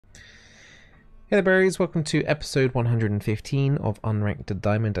Hey there berries, welcome to episode 115 of Unranked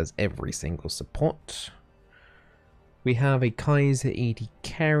Diamond as every single support. We have a Kaiser AD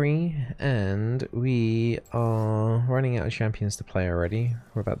carry and we are running out of champions to play already.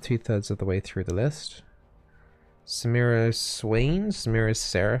 We're about 2/3 of the way through the list. Samira Swain, Samira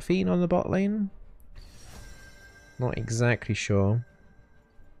Seraphine on the bot lane. Not exactly sure.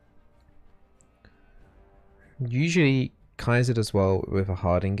 Usually Kaiser does well with a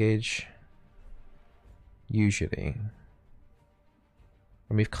hard engage. Usually.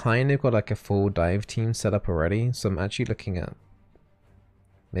 And we've kind of got like a full dive team set up already, so I'm actually looking at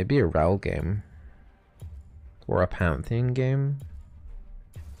maybe a Rell game. Or a Pantheon game.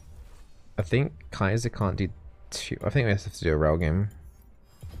 I think Kaiser can't do two. I think we have to do a Rell game.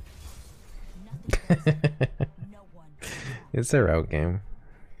 It's a Rell game.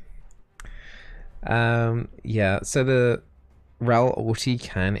 Yeah, so the Rell ulti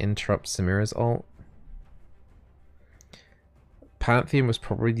can interrupt Samira's ult. Pantheon was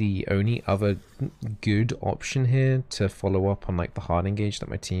probably the only other good option here to follow up on like the hard engage that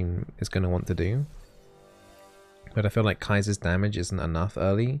my team is going to want to do. But I feel like Kaiser's damage isn't enough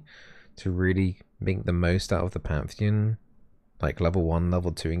early to really make the most out of the Pantheon, like level 1,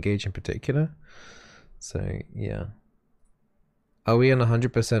 level 2 engage in particular. So yeah. Are we on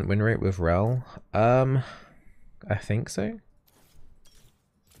 100% win rate with Rell? I think so.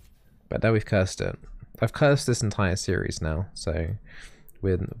 But now we've cursed it. I've cursed this entire series now, so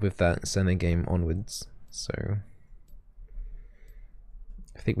with that Senna game onwards, so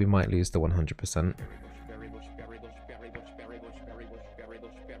I think we might lose the 100%.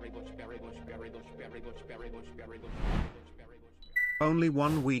 Only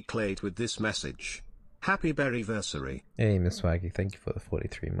 1 week late with this message. Happy berryversary. Hey Miss Swaggy, thank you for the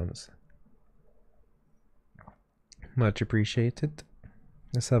 43 months. Much appreciated.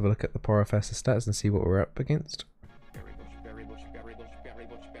 Let's have a look at the Porofessor stats and see what we're up against.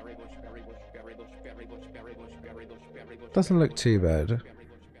 Doesn't look too bad.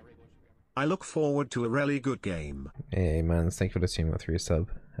 I look forward to a really good game. Hey man, thank you for the 2-3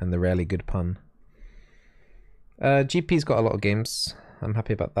 sub and the really good pun. GP's got a lot of games. I'm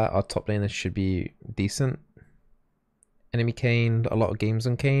happy about that. Our top laner should be decent. Enemy Kayn, a lot of games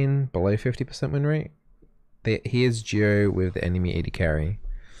on Kayn, below 50% win rate. He is duo with the enemy AD carry.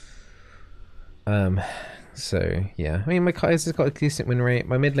 So yeah, I mean my Kaiser's got a decent win rate.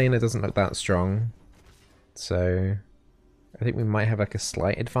 My mid laner doesn't look that strong, so I think we might have like a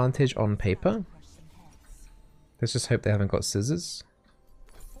slight advantage on paper. Let's just hope they haven't got scissors.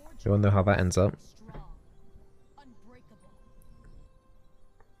 We all know how that ends up.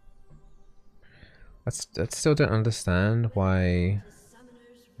 I still don't understand why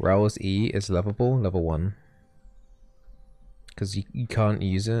Rell's E is lovable, level 1. Because you can't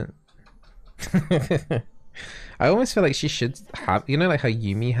use it. I almost feel like she should have, you know, like how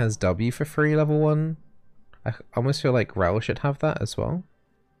Yumi has W for free level 1? I almost feel like Rell should have that as well.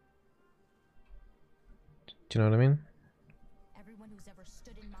 Do you know what I mean?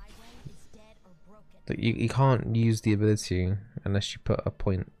 Like you can't use the ability unless you put a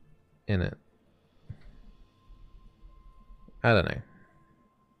point in it. I don't know.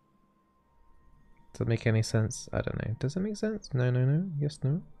 Does it make any sense? I don't know. Does it make sense? No, no, no. Yes,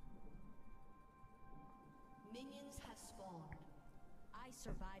 no.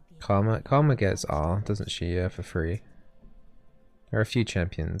 Karma gets R, doesn't she? Yeah, for free. There are a few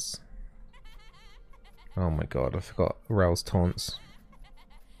champions. Oh my god, I forgot Rell's taunts.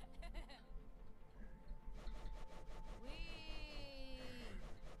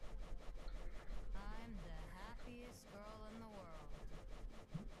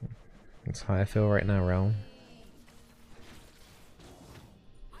 That's how I feel right now, Rell.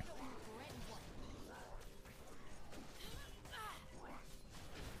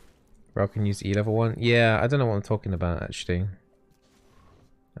 Rell can use E level 1? Yeah, I don't know what I'm talking about actually.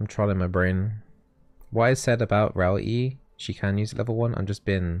 I'm trolling my brain. What I said about Rell E, she can use it level 1, I'm just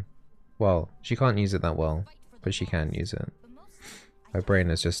being... Well, she can't use it that well, but she can use it. My brain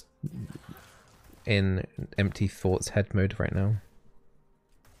is just in empty thoughts head mode right now.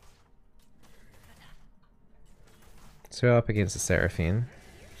 So we're up against the Seraphine.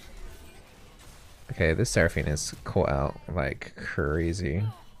 Okay, this Seraphine is caught out like crazy.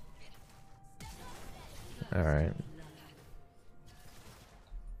 Alright.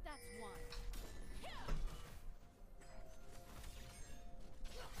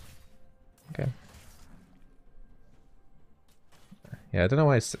 Okay. Yeah, I don't know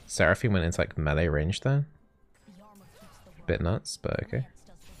why Seraphine went into like melee range there. Bit nuts, but okay.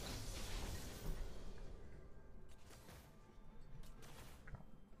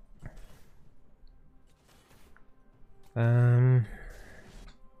 I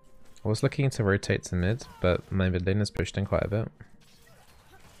was looking to rotate to mid, but my mid lane is pushed in quite a bit.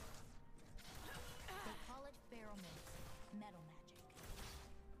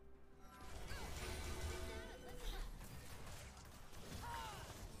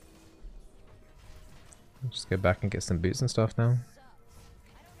 Just go back and get some boots and stuff now.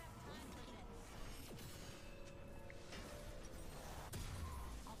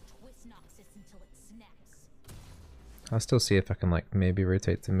 I'll still see if I can like maybe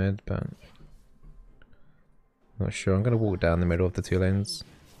rotate to mid, but not sure. I'm gonna walk down the middle of the two lanes.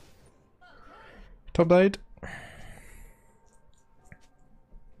 Top died.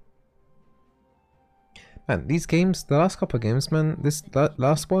 Man, these games, the last couple of games, man, that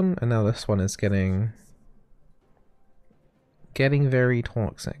last one and now this one is getting very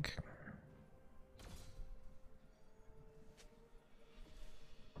toxic.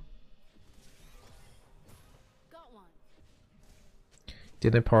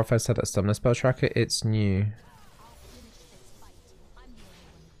 Did know Parafest had that stamina spell tracker? It's new.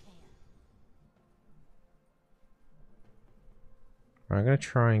 Right, I'm gonna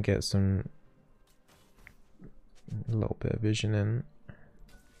try and get a little bit of vision in.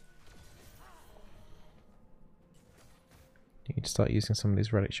 Need to start using some of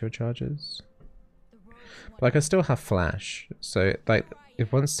these relic shield charges. But like I still have flash, so like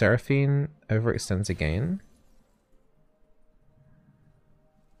if once Seraphine overextends again,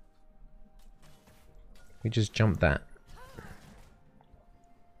 we just jump that.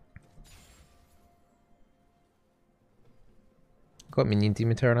 Got minion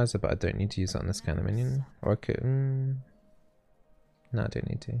dematerializer, but I don't need to use that on this kind of minion. Or I could. No, I don't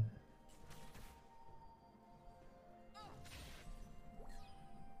need to.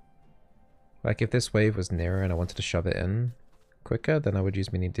 Like if this wave was nearer and I wanted to shove it in quicker, then I would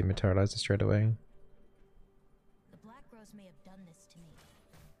use minion dematerializer straight away. The Black Rose may have done this to me,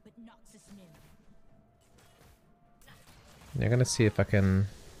 but Noxus knew. Yeah, I'm gonna see if I can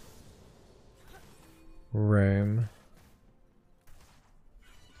roam.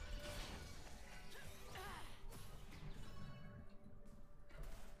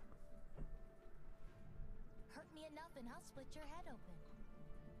 Hurt me enough and I'll split your head open.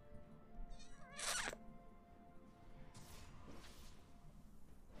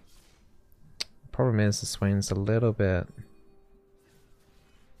 Problem is the Swain's a little bit.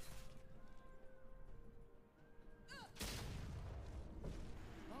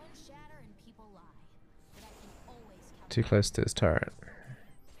 Bones shatter and people lie, but I can always count. Too close to his turret.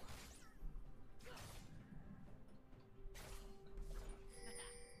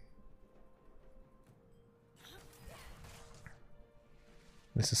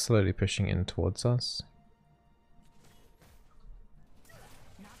 This is slowly pushing in towards us.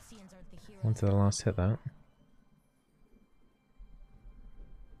 Noxians aren't the heroes. Onto the last hit that.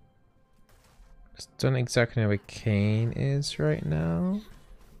 Just don't exactly know where Kane is right now.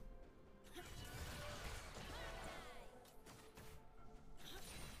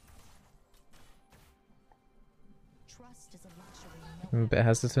 Trust is a luxury I'm a bit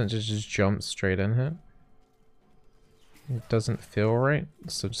hesitant to just jump straight in here. It doesn't feel right,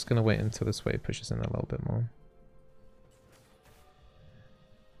 so just gonna wait until this wave pushes in a little bit more.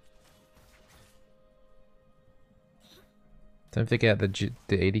 Don't forget the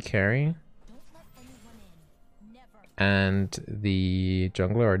AD carry Don't let anyone in. Never. and the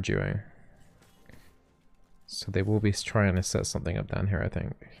jungler are duo. So they will be trying to set something up down here, I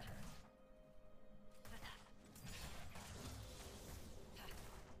think.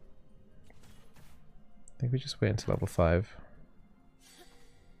 I think we just wait until level 5.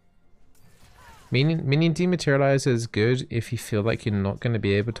 Minion dematerializer is good if you feel like you're not going to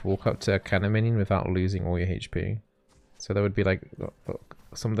be able to walk up to a cannon minion without losing all your HP. So that would be like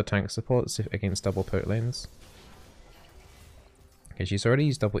some of the tank supports against double poke lanes. Okay, she's already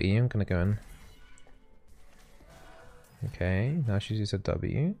used double E, I'm going to go in. Okay, now she's used a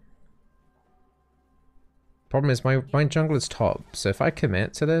W. Problem is my jungle is top, so if I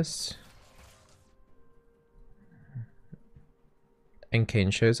commit to this and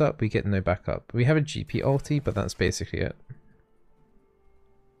Kane shows up, we get no backup. We have a GP ulti, but that's basically it.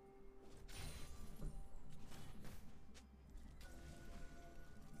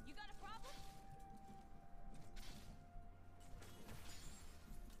 You got a problem?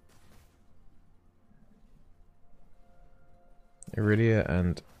 Aurelia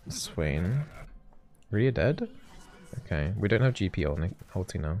and Swain. Aurelia dead? Okay, we don't have GP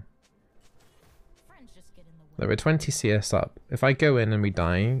ulti now. Friends just get in the way. Look, we're 20 CS up. If I go in and we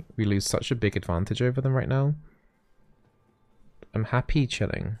die, we lose such a big advantage over them right now. I'm happy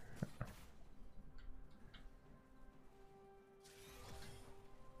chilling.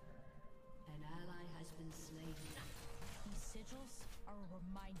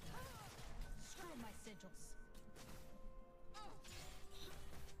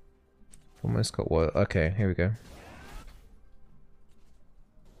 Almost got what? Okay, here we go.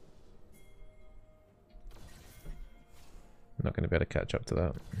 I'm not going to be able to catch up to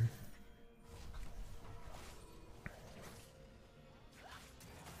that.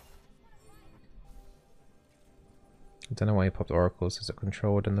 I don't know why he popped oracles. Is it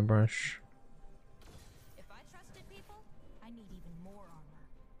controlled in the brush? If I trusted people, I need even more armor.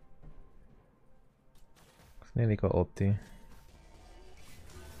 Nearly got ulti.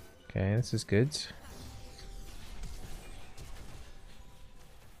 Okay, this is good.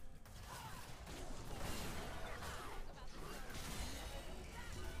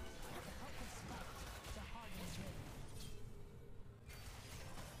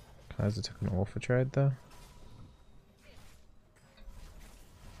 Kaiser took an awful trade there.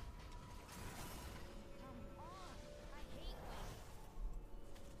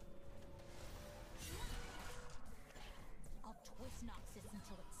 I'll twist Noxus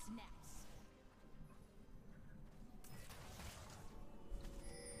until it snaps.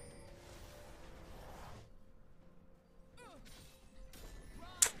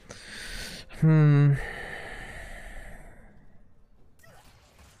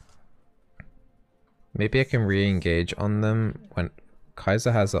 Maybe I can re-engage on them when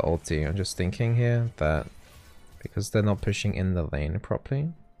Kaiser has the ulti. I'm just thinking here that because they're not pushing in the lane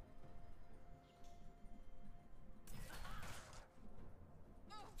properly.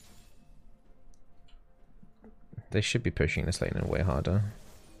 They should be pushing this lane in way harder.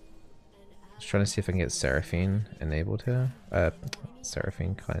 Just trying to see if I can get Seraphine enabled here.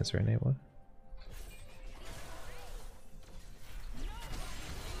 Seraphine Kaiser enabled.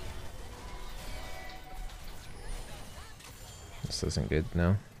 This isn't good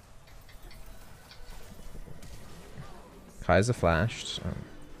now. Kaiser flashed.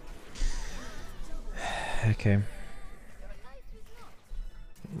 Okay.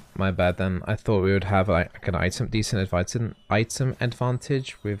 My bad then. I thought we would have like an decent item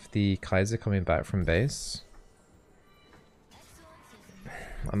advantage with the Kaiser coming back from base.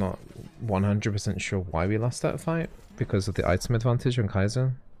 I'm not 100% sure why we lost that fight because of the item advantage on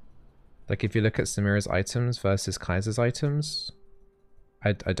Kaiser. Like if you look at Samira's items versus Kaiser's items,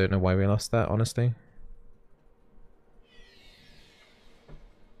 I don't know why we lost that, honestly.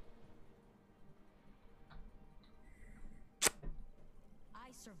 I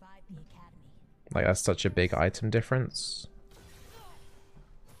survived the academy. Like that's such a big item difference.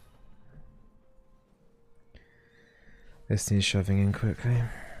 This needs shoving in quickly.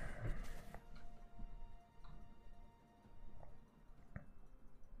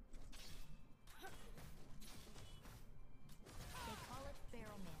 They call it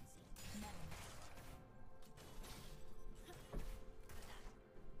Baromancy. Metal.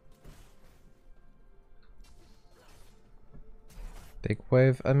 Big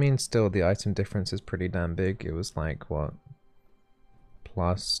wave? I mean, still, the item difference is pretty damn big. It was like, what?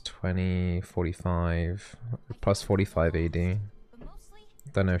 Plus 20, 45, plus 45 AD. But mostly,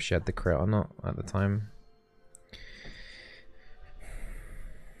 Don't know if she had the crit or not at the time.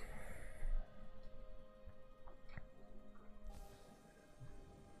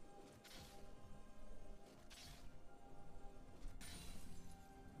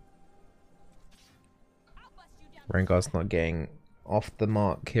 I'll bust you down. Rengar's not getting off the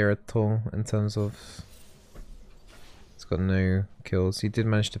mark here at all in terms of... He's got no kills. He did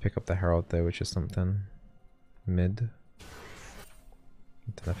manage to pick up the Herald though, which is something. Mid.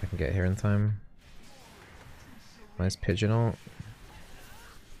 Don't know if I can get here in time. Nice pigeon ult.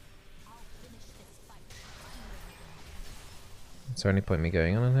 Is there any point me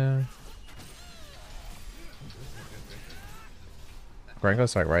going on in here?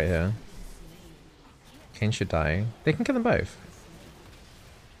 Rengar's like right here. Kane should die. They can kill them both.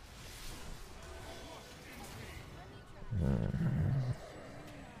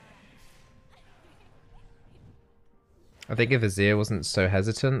 I think if Azir wasn't so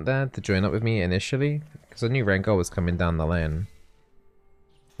hesitant there to join up with me initially, because I knew Rengar was coming down the lane,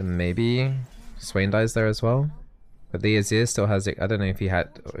 then maybe Swain dies there as well. But the Azir still has it. I don't know if he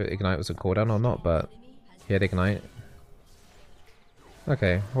had Ignite was a cooldown or not, but he had Ignite.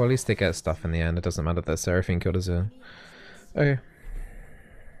 Okay, well at least they get stuff in the end. It doesn't matter that Seraphine killed Azir. Okay.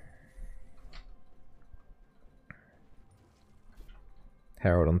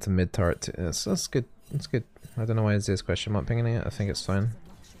 Herald onto mid turret. Yes, that's good. That's good. I don't know why Azir's question mark pinging it. I think it's fine.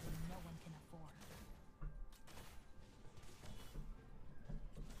 It's a luxury no one can afford.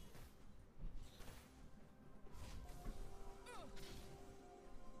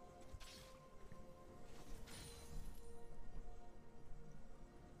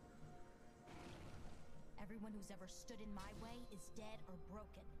 Everyone who's ever stood in my way is dead or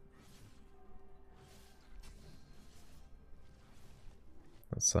broken.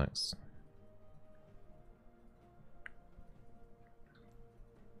 That sucks.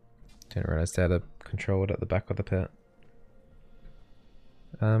 Didn't realize they had a control at the back of the pit.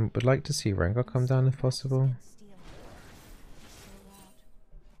 Would like to see Rengar come down if possible. Steel. So loud.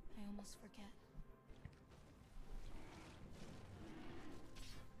 I almost forget.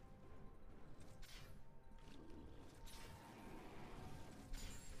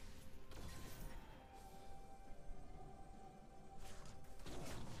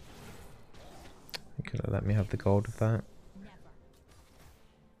 You could have let me have the gold of that.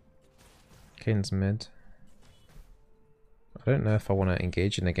 Kane's mid. I don't know if I want to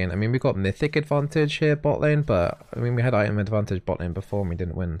engage in again. I mean, we got mythic advantage here bot lane, but I mean, we had item advantage bot lane before and we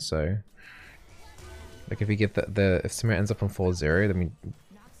didn't win, so like if we give if Samir ends up on 4-0, then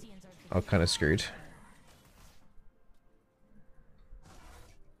I'm kind of screwed.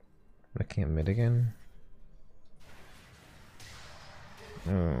 Looking at mid again.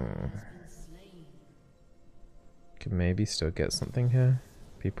 Oh. Could maybe still get something here.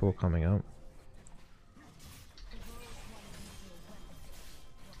 People are coming up.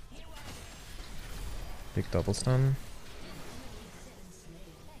 Big double stun.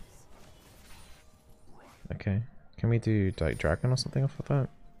 Okay. Can we do like dragon or something off of that?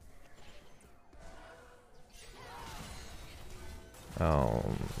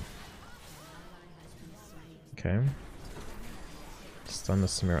 Okay. Stun the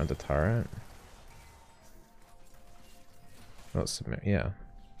Samir on the turret. Not Samir, yeah.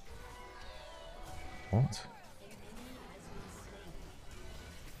 What?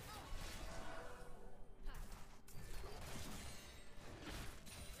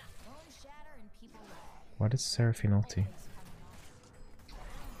 Why did Seraphine ulti?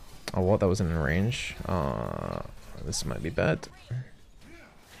 Oh, what? That wasn't in range? This might be bad.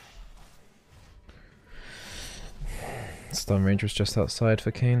 Stun range was just outside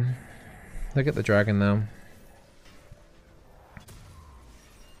for Kane. Look at the dragon now.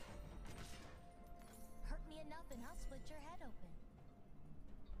 Hurt me enough and I'll split your head open.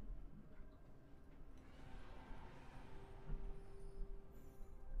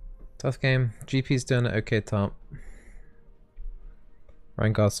 Tough game. GP's doing it okay top.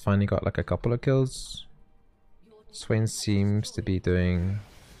 Rengar's finally got like a couple of kills. Swain seems to be doing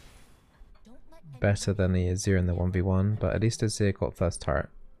better than the Azir in the 1v1, but at least Azir got first turret.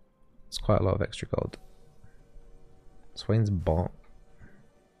 It's quite a lot of extra gold. Swain's bot.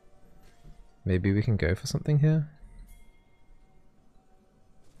 Maybe we can go for something here.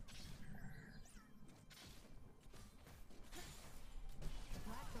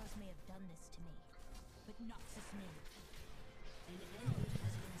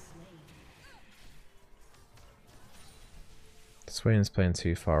 Swain's playing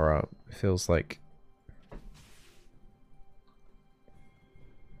too far up. It feels like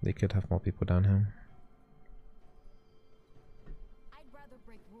they could have more people down here. I'd rather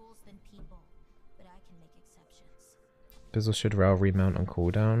break rules than people, but I can make exceptions. Bizzle should Rell remount on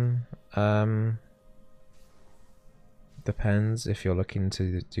cooldown. Depends if you're looking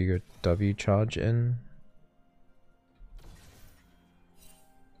to do your W charge in.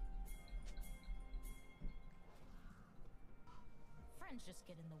 Friends just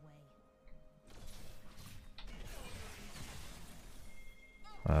get in the way.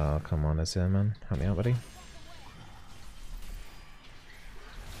 Oh, come on, Azir, man. Help me out, buddy.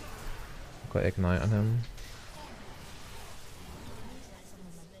 Got ignite on him.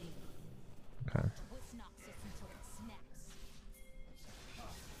 Okay.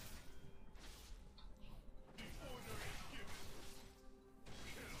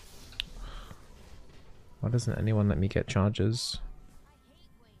 Why doesn't anyone let me get charges?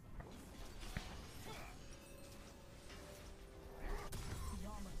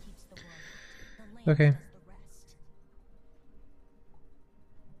 Okay.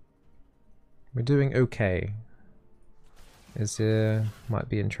 We're doing okay. Azir might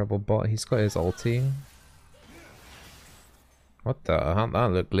be in trouble, but he's got his ulti. What the?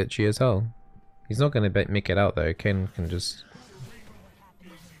 That looked glitchy as hell. He's not going to make it out though. Kane can just...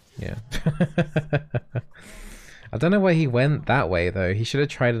 Yeah. I don't know why he went that way though. He should have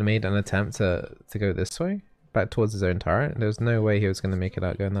tried and made an attempt to go this way. Back towards his own turret. There was no way he was going to make it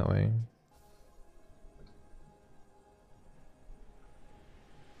out going that way.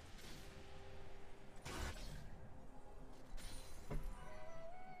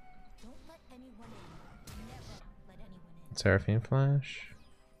 Seraphine flash.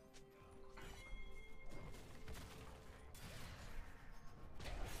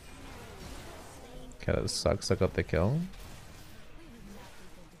 Okay, that sucks. I got the kill.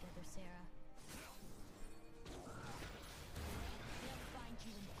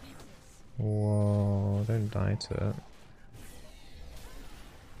 don't die to it.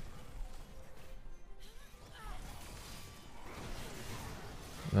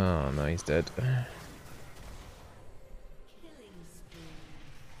 Oh no, he's dead.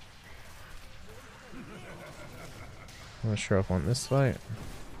 I'm not sure if I want this fight.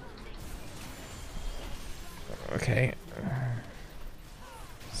 Okay.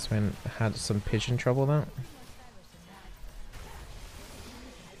 Sven had some pigeon trouble that.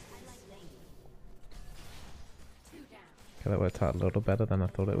 Okay, that worked out a little better than I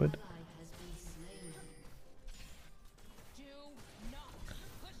thought it would.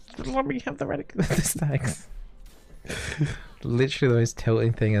 Let me have the relic. The stacks. Literally the most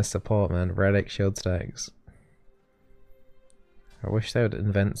tilting thing as support, man. Relic shield stacks. I wish they would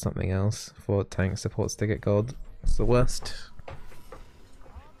invent something else for tank supports to get gold. It's the worst.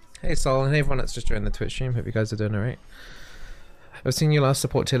 Hey Sol, and hey everyone that's just joined the Twitch stream. Hope you guys are doing alright. I've seen your last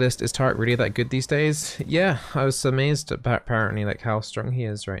support tier list. Is Turret really that good these days? Yeah, I was amazed at apparently like how strong he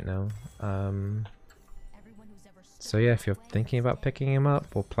is right now. So yeah, if you're thinking about picking him up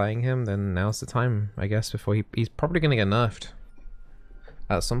or playing him, then now's the time, I guess, before he's probably gonna get nerfed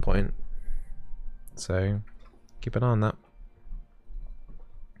at some point. So keep an eye on that.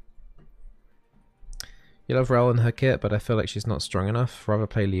 You love Rell and her kit, but I feel like she's not strong enough. Rather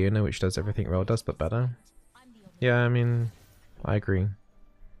play Leona, which does everything Rell does, but better. Yeah, I mean, I agree.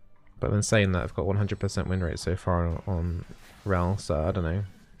 But then saying that, I've got 100% win rate so far on Rell, so I don't know.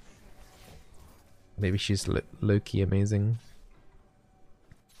 Maybe she's low-key amazing.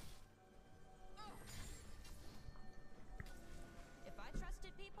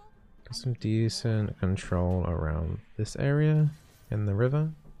 Got some decent control around this area in the river.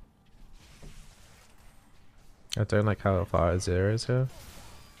 I don't like how far Azir is here.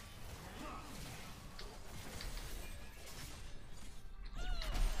 I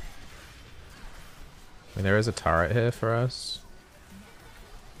mean, there is a turret here for us,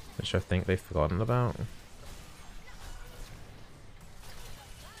 which I think they've forgotten about.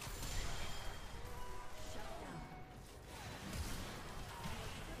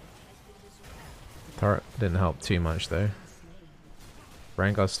 Turret didn't help too much though.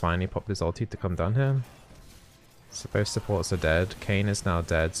 Rengar's finally popped his ulti to come down here. So both supports are dead. Kayn is now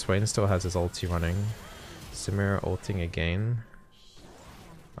dead. Swain still has his ulti running. Samira ulting again.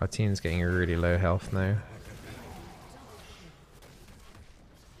 Our team's getting really low health now.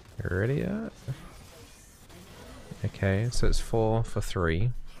 Ready yet? Okay, so it's 4 for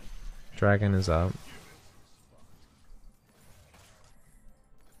 3. Dragon is up.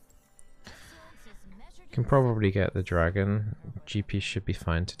 Can probably get the dragon. GP should be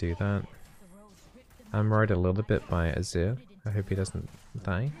fine to do that. I'm worried a little bit by Azir. I hope he doesn't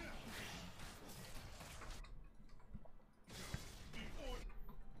die.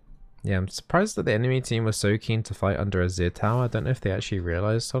 Yeah, I'm surprised that the enemy team was so keen to fight under Azir tower. I don't know if they actually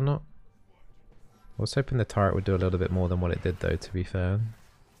realized or not. I was hoping the turret would do a little bit more than what it did though, to be fair.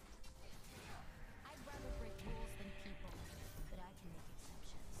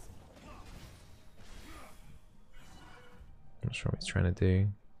 Not sure what he's trying to do.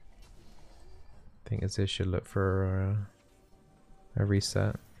 I think Azir should look for a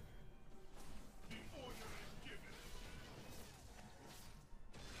reset.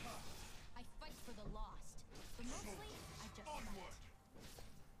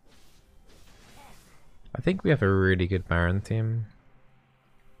 I think we have a really good Baron team.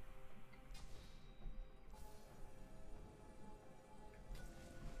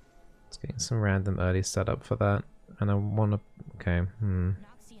 It's getting some random early setup for that, and I want to. Okay,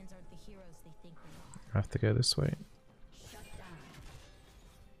 I have to go this way.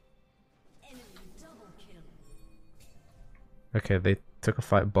 Okay, they took a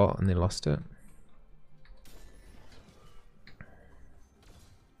fight bot and they lost it.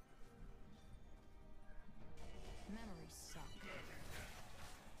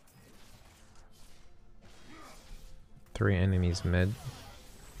 Three enemies mid.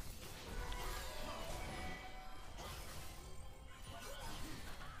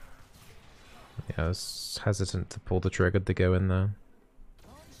 Yeah, I was hesitant to pull the trigger to go in there.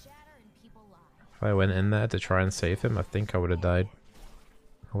 If I went in there to try and save him, I think I would have died.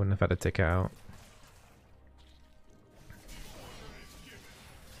 I wouldn't have had a ticket out.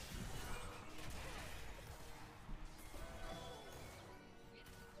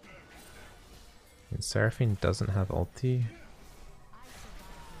 And Seraphine doesn't have ulti.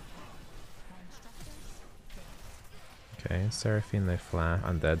 Okay, Seraphine they flash.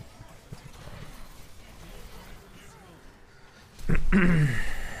 I'm dead.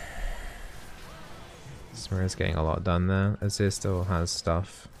 Samira's getting a lot done there. Azir still has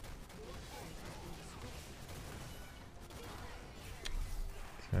stuff.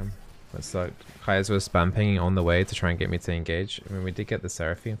 That sucked. Kaiser was spam pinging on the way to try and get me to engage. I mean, we did get the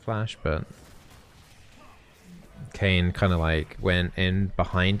Seraphine flash, but Kane kind of like went in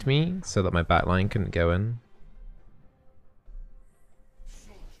behind me so that my backline couldn't go in.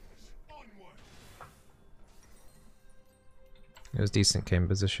 It was decent Kane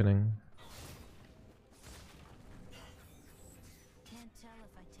positioning. Can't tell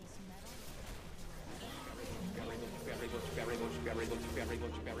if I taste metal.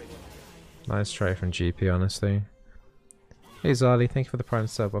 Nice try from GP, honestly. Hey Zali, thank you for the prime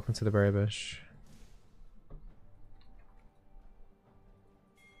sub. Welcome to the Berry Bush.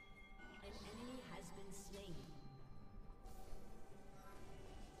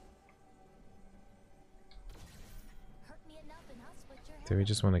 Hurt me enough and I'll split your Do we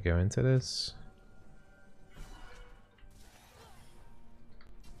just want to go into this?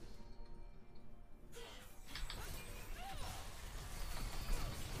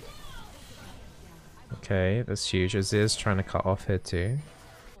 Okay, that's huge. Azir's trying to cut off here too.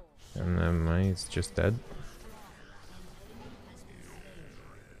 And then he's just dead.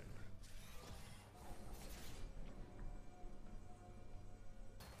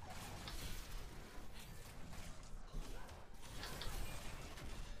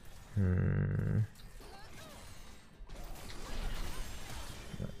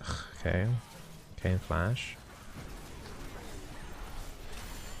 Okay. Kane flash.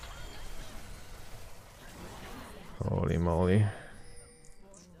 Holy moly.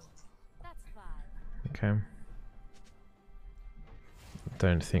 That's fine. Okay.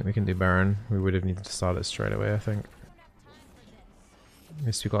 Don't think we can do Baron. We would have needed to start it straight away, I think. At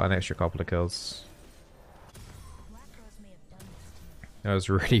least we got an extra couple of kills. Black Rose may have done this to me. I was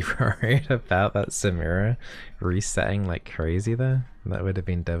really worried about that Samira resetting like crazy there. That would have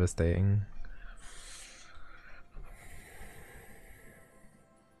been devastating.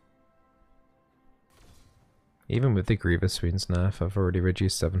 Even with the Grievous Wounds nerf, I've already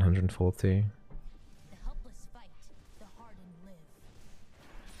reduced 740. The helpless fight, the hardened live.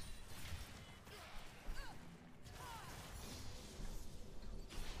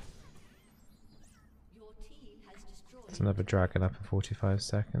 It's another dragon up in 45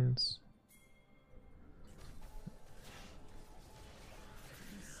 seconds.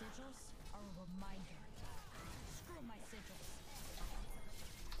 These sigils are a reminder. Screw my sigils.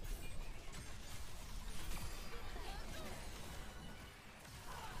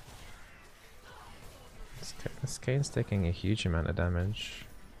 This Kane's taking a huge amount of damage.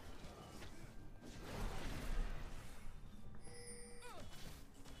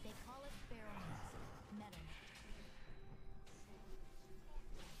 They call it barrenness. Metal.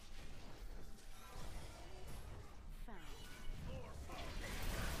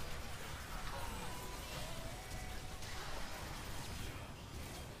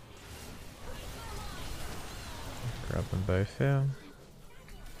 Grab them both here.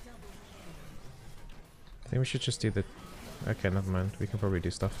 I think we should just do the... Okay, never mind. We can probably do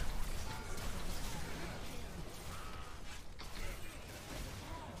stuff.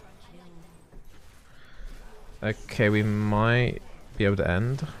 Okay, we might be able to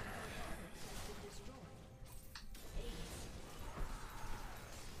end.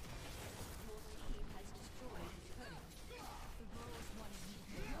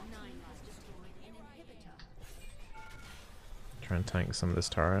 Try and tank some of this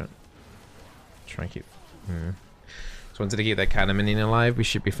turret. Try and keep... Just wanted to keep that cannon minion alive. We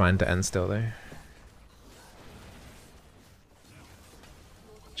should be fine to end still though.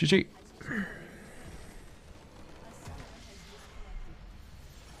 GG.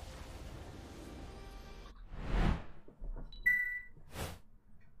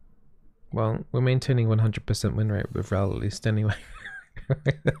 Well, we're maintaining 100% win rate with Rell at least anyway.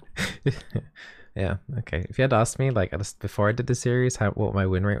 Yeah, okay. If you had asked me, like, before I did the series, what my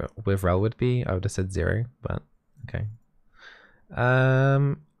win rate with Rell would be, I would have said 0, but okay.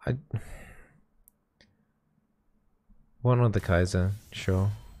 One with the Kaiser,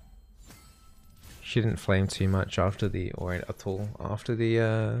 sure. She didn't flame too much after the, or at all, after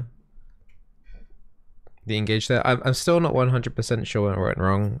the engage there. I'm still not 100% sure what went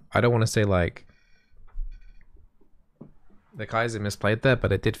wrong. I don't want to say, like, the Kaiser misplayed there,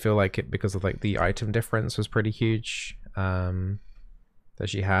 but it did feel like it because of like the item difference was pretty huge that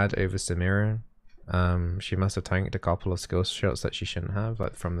she had over Samira. She must have tanked a couple of skill shots that she shouldn't have,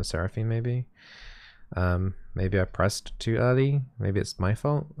 like from the Seraphine maybe. Maybe I pressed too early. Maybe it's my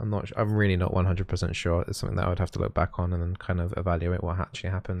fault. I'm really not 100% sure. It's something that I would have to look back on and then kind of evaluate what actually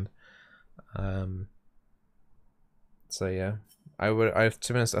happened. So yeah, To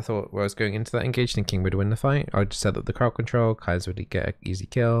be honest, I thought when I was going into that engage thinking we'd win the fight. I just set up the crowd control, Kaiser would get an easy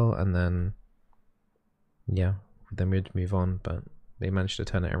kill, and then yeah, then we'd move on. But they managed to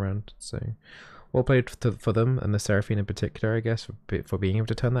turn it around. So well played for them and the Seraphine in particular, I guess, for being able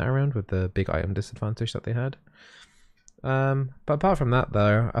to turn that around with the big item disadvantage that they had. But apart from that,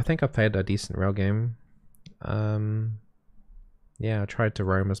 though, I think I played a decent Rell game. Yeah, I tried to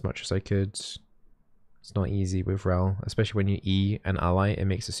roam as much as I could. It's not easy with Rell, especially when you E an ally. It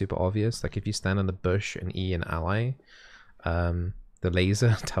makes it super obvious. Like if you stand in the bush and E an ally, the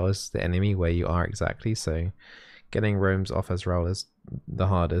laser tells the enemy where you are exactly. So getting roams off as Rell is the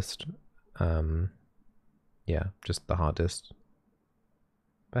hardest. Yeah, just the hardest.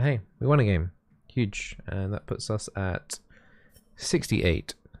 But hey, we won a game. Huge. And that puts us at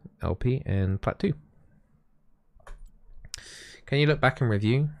 68 LP in Plat 2. Can you look back and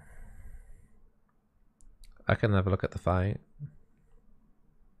review? I can have a look at the fight.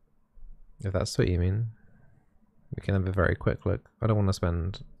 If that's what you mean. We can have a very quick look. I don't want to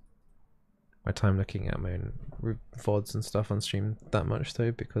spend my time looking at my own VODs and stuff on stream that much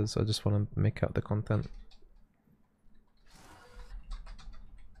though, because I just want to make out the content.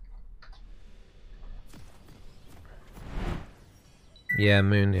 Yeah,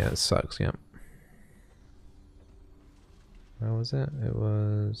 Moon, yeah, it sucks, yeah. Where was it? It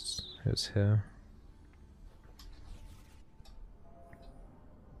was here.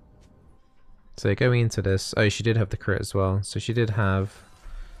 So going into this, oh, she did have the crit as well. So she did have,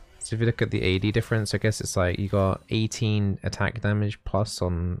 so if you look at the AD difference, I guess it's like you got 18 attack damage plus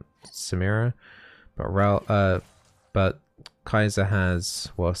on Samira, but Kaiser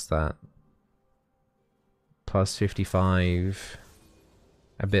has, what's that? Plus 55,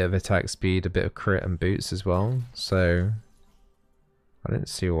 a bit of attack speed, a bit of crit and boots as well. So I don't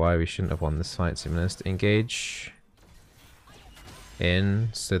see why we shouldn't have won this fight, to be honest. Engage in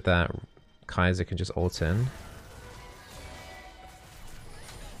so that Kaiser can just ult in.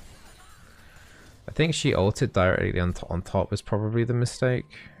 I think she ulted directly on top was probably the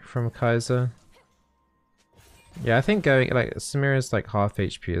mistake from Kaiser. Yeah, I think going, like, Samira's like half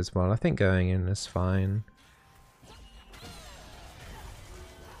HP as well. I think going in is fine.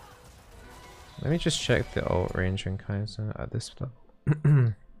 Let me just check the ult range on Kaiser at this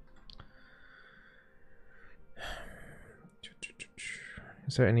level.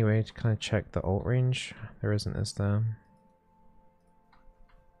 Is there any way to kind of check the ult range? There isn't, is there?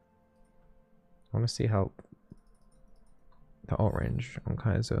 I want to see how the ult range on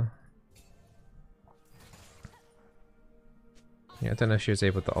Kaiser. Yeah, I don't know if she was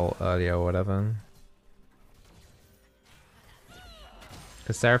able to ult earlier or whatever.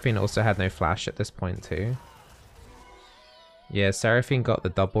 Because Seraphine also had no flash at this point too. Yeah, Seraphine got the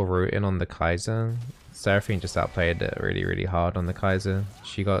double root in on the Kaiser. Seraphine just outplayed it really, really hard on the Kaiser.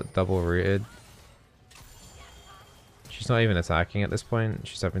 She got double rooted. She's not even attacking at this point.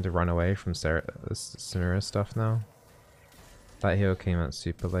 She's having to run away from Samira stuff now. That heal came out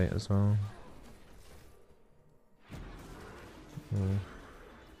super late as well.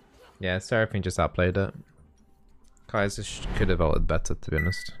 Yeah, Seraphine just outplayed it. Kaiser could have ulted better, to be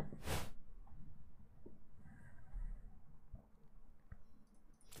honest.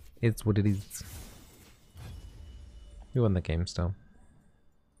 It's what it is. We won the game still.